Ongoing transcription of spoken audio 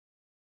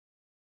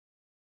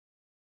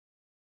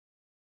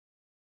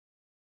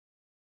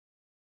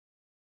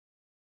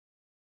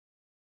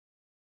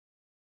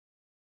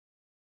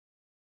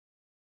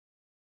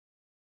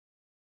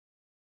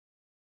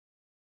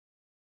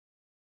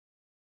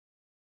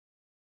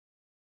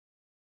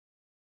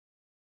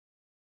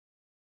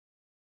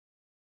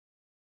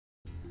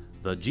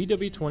The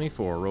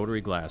GW24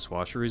 rotary glass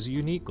washer is a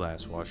unique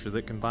glass washer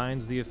that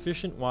combines the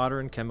efficient water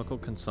and chemical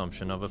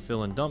consumption of a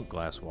fill and dump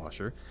glass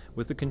washer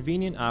with the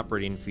convenient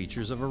operating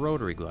features of a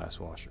rotary glass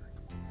washer.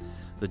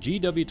 The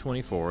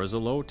GW24 is a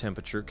low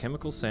temperature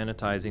chemical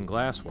sanitizing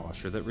glass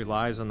washer that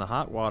relies on the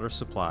hot water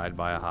supplied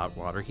by a hot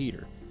water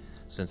heater.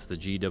 Since the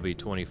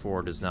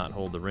GW24 does not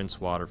hold the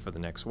rinse water for the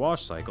next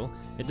wash cycle,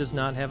 it does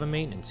not have a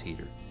maintenance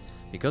heater.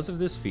 Because of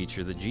this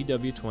feature, the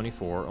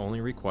GW24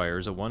 only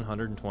requires a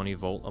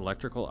 120-volt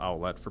electrical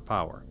outlet for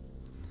power.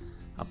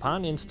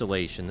 Upon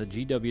installation, the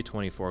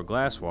GW24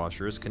 glass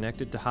washer is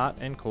connected to hot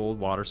and cold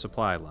water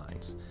supply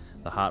lines.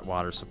 The hot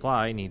water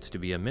supply needs to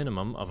be a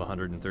minimum of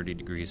 130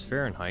 degrees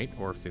Fahrenheit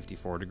or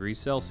 54 degrees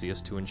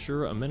Celsius to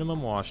ensure a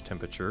minimum wash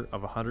temperature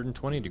of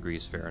 120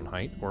 degrees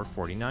Fahrenheit or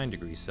 49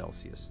 degrees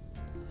Celsius.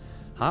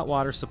 Hot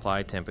water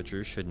supply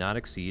temperatures should not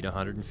exceed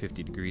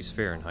 150 degrees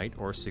Fahrenheit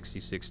or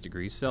 66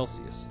 degrees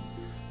Celsius.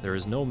 There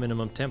is no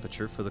minimum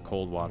temperature for the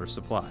cold water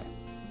supply.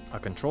 A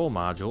control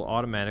module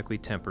automatically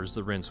tempers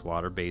the rinse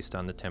water based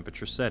on the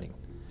temperature setting.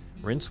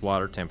 Rinse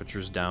water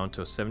temperatures down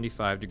to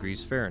 75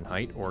 degrees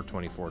Fahrenheit or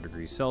 24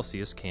 degrees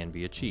Celsius can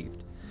be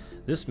achieved.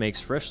 This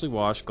makes freshly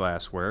washed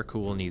glassware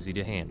cool and easy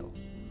to handle.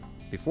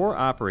 Before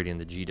operating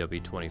the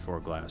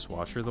GW24 glass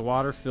washer, the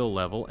water fill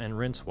level and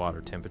rinse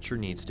water temperature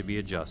needs to be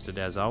adjusted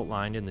as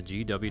outlined in the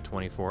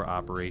GW24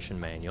 operation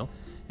manual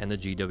and the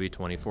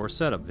GW24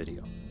 setup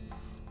video.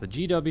 The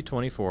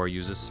GW24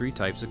 uses three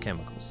types of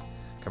chemicals: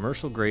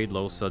 commercial grade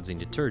low sudsing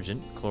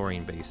detergent,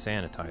 chlorine-based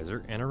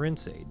sanitizer, and a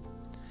rinse aid.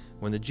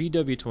 When the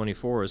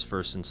GW24 is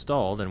first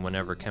installed and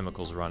whenever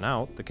chemicals run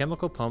out, the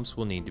chemical pumps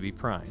will need to be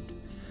primed.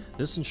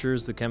 This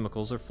ensures the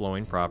chemicals are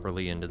flowing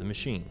properly into the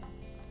machine.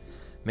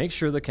 Make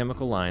sure the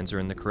chemical lines are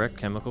in the correct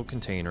chemical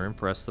container and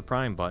press the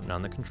prime button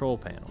on the control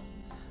panel.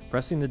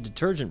 Pressing the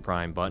detergent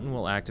prime button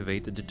will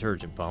activate the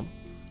detergent pump.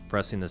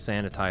 Pressing the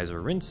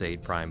sanitizer rinse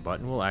aid prime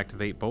button will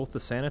activate both the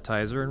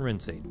sanitizer and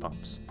rinse aid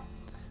pumps.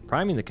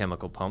 Priming the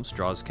chemical pumps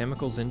draws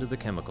chemicals into the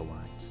chemical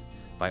lines.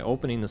 By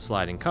opening the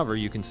sliding cover,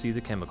 you can see the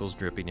chemicals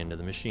dripping into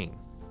the machine.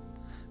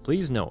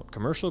 Please note,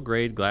 commercial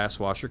grade glass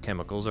washer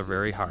chemicals are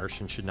very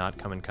harsh and should not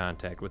come in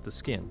contact with the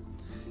skin.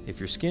 If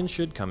your skin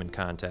should come in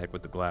contact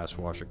with the glass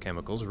washer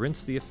chemicals,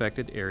 rinse the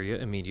affected area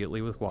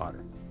immediately with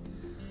water.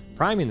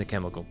 Priming the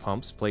chemical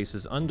pumps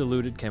places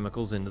undiluted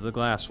chemicals into the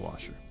glass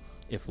washer.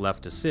 If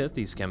left to sit,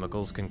 these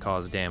chemicals can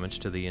cause damage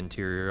to the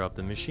interior of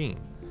the machine.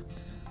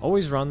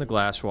 Always run the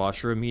glass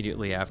washer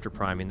immediately after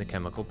priming the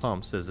chemical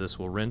pumps, as this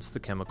will rinse the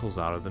chemicals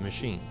out of the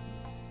machine.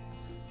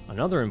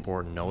 Another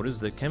important note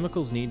is that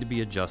chemicals need to be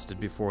adjusted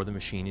before the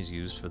machine is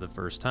used for the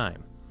first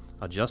time.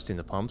 Adjusting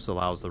the pumps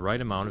allows the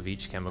right amount of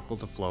each chemical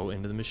to flow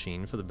into the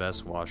machine for the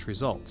best wash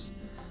results.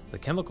 The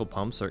chemical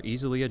pumps are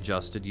easily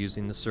adjusted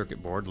using the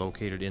circuit board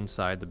located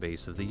inside the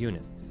base of the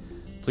unit.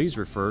 Please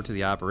refer to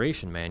the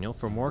operation manual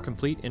for more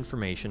complete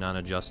information on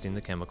adjusting the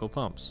chemical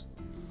pumps.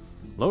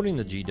 Loading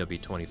the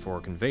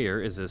GW24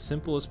 conveyor is as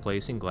simple as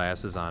placing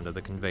glasses onto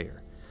the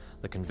conveyor.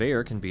 The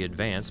conveyor can be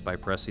advanced by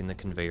pressing the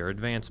conveyor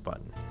advance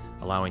button,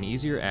 allowing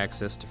easier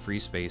access to free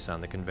space on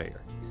the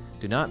conveyor.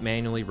 Do not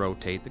manually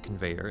rotate the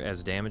conveyor,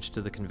 as damage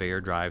to the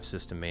conveyor drive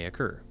system may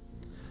occur.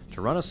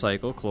 To run a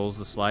cycle, close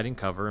the sliding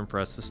cover and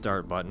press the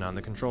start button on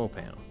the control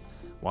panel.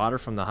 Water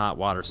from the hot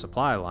water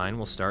supply line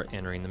will start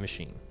entering the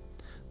machine.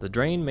 The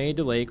drain may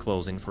delay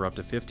closing for up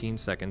to 15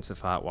 seconds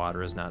if hot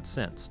water is not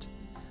sensed.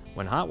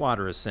 When hot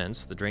water is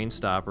sensed, the drain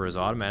stopper is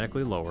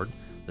automatically lowered,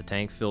 the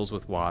tank fills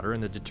with water,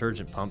 and the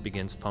detergent pump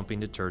begins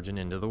pumping detergent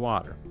into the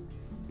water.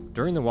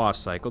 During the wash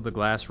cycle, the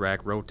glass rack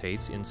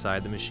rotates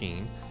inside the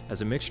machine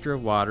as a mixture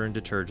of water and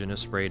detergent is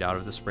sprayed out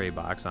of the spray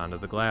box onto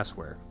the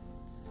glassware.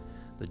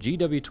 The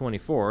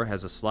GW24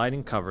 has a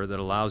sliding cover that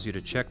allows you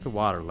to check the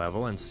water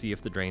level and see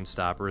if the drain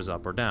stopper is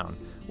up or down,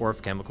 or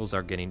if chemicals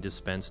are getting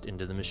dispensed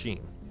into the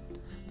machine.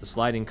 The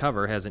sliding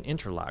cover has an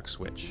interlock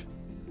switch.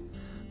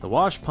 The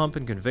wash pump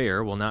and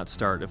conveyor will not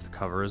start if the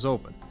cover is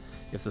open.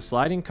 If the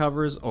sliding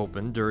cover is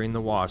open during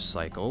the wash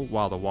cycle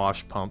while the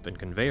wash pump and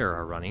conveyor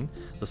are running,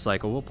 the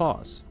cycle will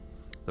pause.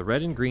 The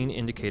red and green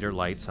indicator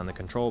lights on the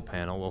control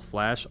panel will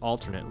flash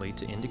alternately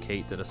to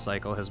indicate that a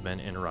cycle has been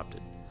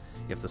interrupted.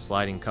 If the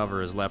sliding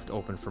cover is left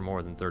open for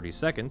more than 30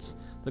 seconds,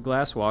 the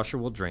glass washer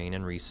will drain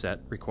and reset,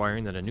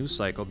 requiring that a new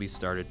cycle be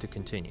started to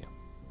continue.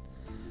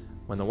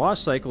 When the wash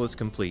cycle is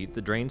complete,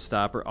 the drain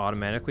stopper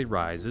automatically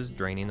rises,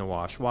 draining the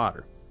wash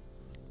water.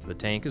 The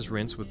tank is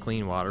rinsed with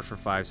clean water for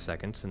 5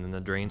 seconds, and then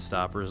the drain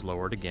stopper is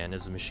lowered again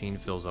as the machine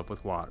fills up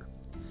with water.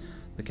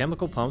 The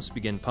chemical pumps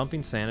begin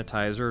pumping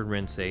sanitizer and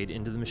rinse aid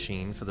into the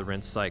machine for the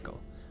rinse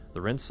cycle.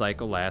 The rinse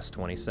cycle lasts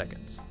 20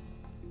 seconds.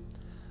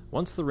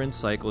 Once the rinse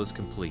cycle is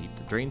complete,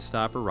 the drain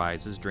stopper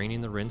rises,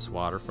 draining the rinse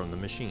water from the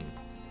machine.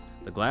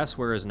 The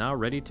glassware is now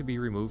ready to be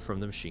removed from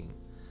the machine.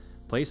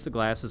 Place the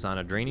glasses on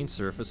a draining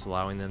surface,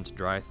 allowing them to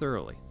dry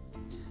thoroughly.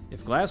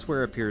 If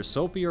glassware appears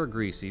soapy or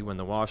greasy when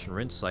the wash and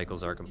rinse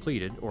cycles are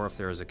completed, or if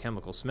there is a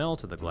chemical smell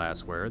to the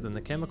glassware, then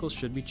the chemicals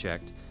should be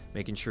checked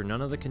making sure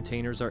none of the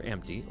containers are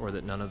empty or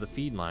that none of the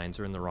feed lines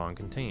are in the wrong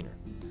container.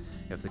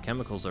 If the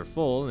chemicals are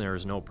full and there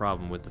is no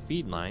problem with the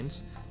feed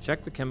lines,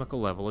 check the chemical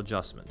level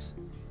adjustments.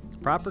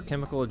 Proper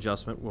chemical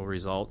adjustment will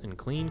result in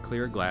clean,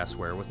 clear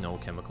glassware with no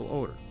chemical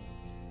odor.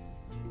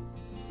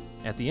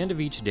 At the end of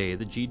each day,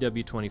 the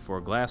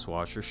GW24 glass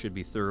washer should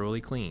be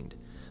thoroughly cleaned.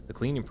 The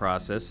cleaning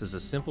process is a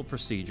simple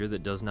procedure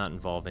that does not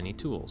involve any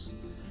tools.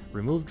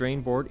 Remove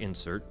drain board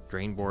insert,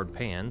 drain board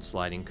pan,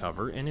 sliding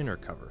cover, and inner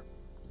cover.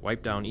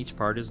 Wipe down each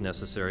part as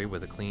necessary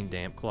with a clean,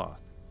 damp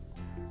cloth.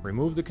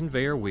 Remove the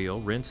conveyor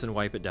wheel, rinse and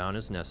wipe it down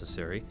as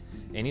necessary.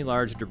 Any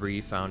large debris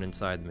found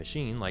inside the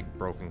machine, like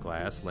broken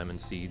glass, lemon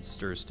seeds,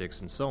 stir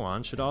sticks, and so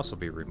on, should also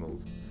be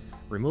removed.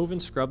 Remove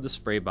and scrub the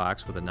spray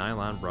box with a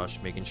nylon brush,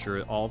 making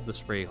sure all of the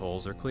spray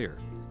holes are clear.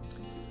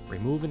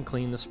 Remove and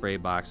clean the spray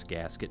box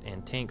gasket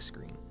and tank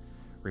screen.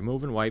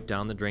 Remove and wipe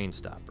down the drain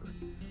stopper.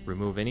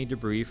 Remove any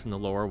debris from the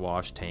lower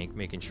wash tank,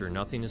 making sure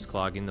nothing is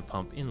clogging the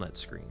pump inlet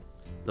screen.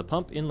 The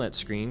pump inlet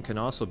screen can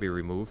also be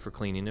removed for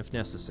cleaning if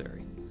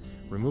necessary.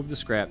 Remove the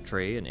scrap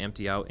tray and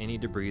empty out any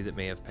debris that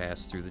may have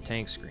passed through the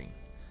tank screen.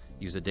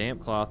 Use a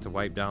damp cloth to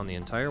wipe down the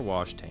entire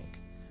wash tank.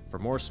 For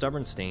more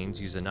stubborn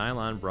stains, use a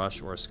nylon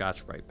brush or a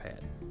Scotch-Brite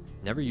pad.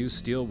 Never use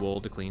steel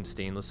wool to clean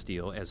stainless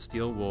steel, as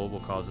steel wool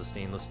will cause the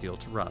stainless steel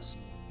to rust.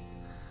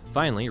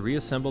 Finally,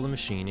 reassemble the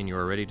machine and you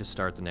are ready to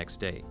start the next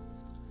day.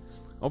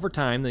 Over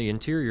time, the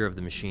interior of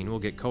the machine will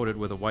get coated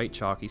with a white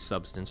chalky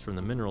substance from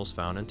the minerals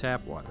found in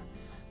tap water.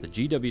 The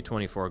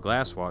GW24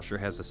 glass washer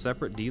has a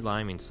separate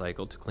deliming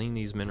cycle to clean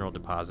these mineral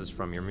deposits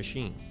from your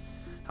machine.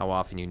 How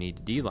often you need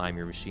to delime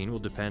your machine will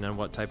depend on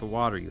what type of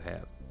water you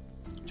have.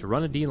 To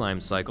run a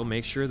delime cycle,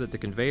 make sure that the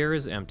conveyor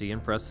is empty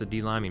and press the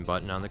deliming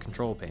button on the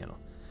control panel.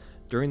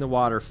 During the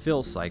water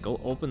fill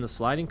cycle, open the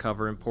sliding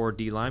cover and pour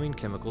deliming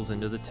chemicals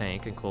into the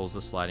tank and close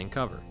the sliding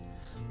cover.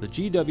 The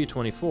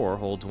GW24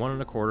 holds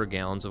 1¼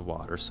 gallons of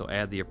water, so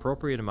add the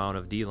appropriate amount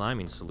of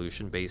deliming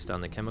solution based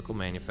on the chemical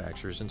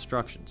manufacturer's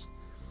instructions.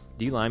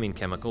 Deliming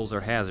chemicals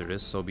are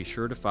hazardous, so be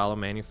sure to follow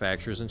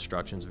manufacturer's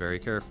instructions very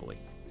carefully.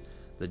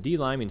 The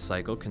deliming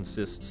cycle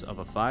consists of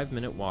a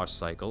 5-minute wash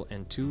cycle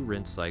and 2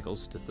 rinse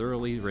cycles to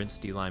thoroughly rinse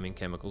deliming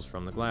chemicals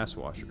from the glass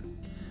washer.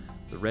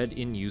 The red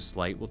in-use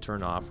light will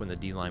turn off when the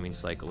deliming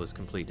cycle is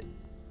completed.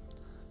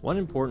 One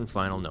important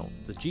final note,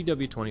 the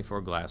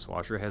GW24 glass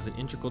washer has an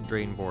integral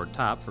drain board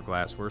top for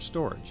glassware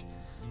storage.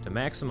 To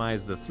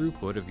maximize the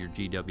throughput of your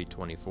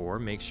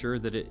GW24, make sure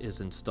that it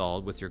is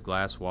installed with your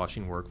glass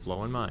washing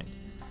workflow in mind.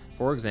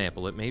 For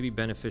example, it may be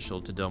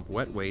beneficial to dump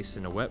wet waste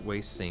in a wet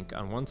waste sink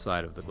on one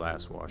side of the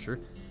glass washer,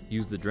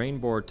 use the drain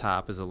board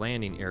top as a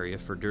landing area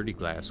for dirty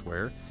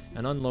glassware,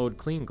 and unload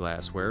clean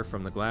glassware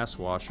from the glass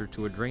washer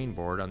to a drain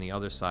board on the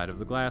other side of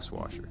the glass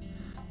washer.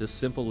 This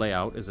simple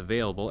layout is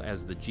available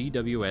as the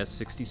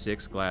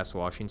GWS66 glass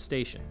washing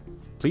station.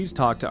 Please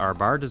talk to our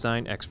bar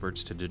design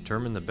experts to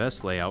determine the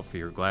best layout for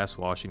your glass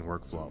washing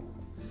workflow.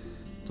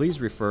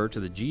 Please refer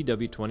to the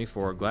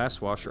GW24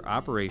 Glass Washer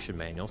Operation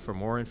Manual for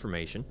more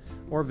information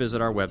or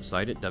visit our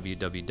website at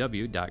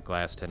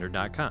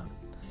www.glastender.com.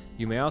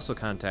 You may also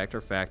contact our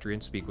factory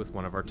and speak with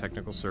one of our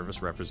technical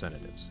service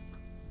representatives.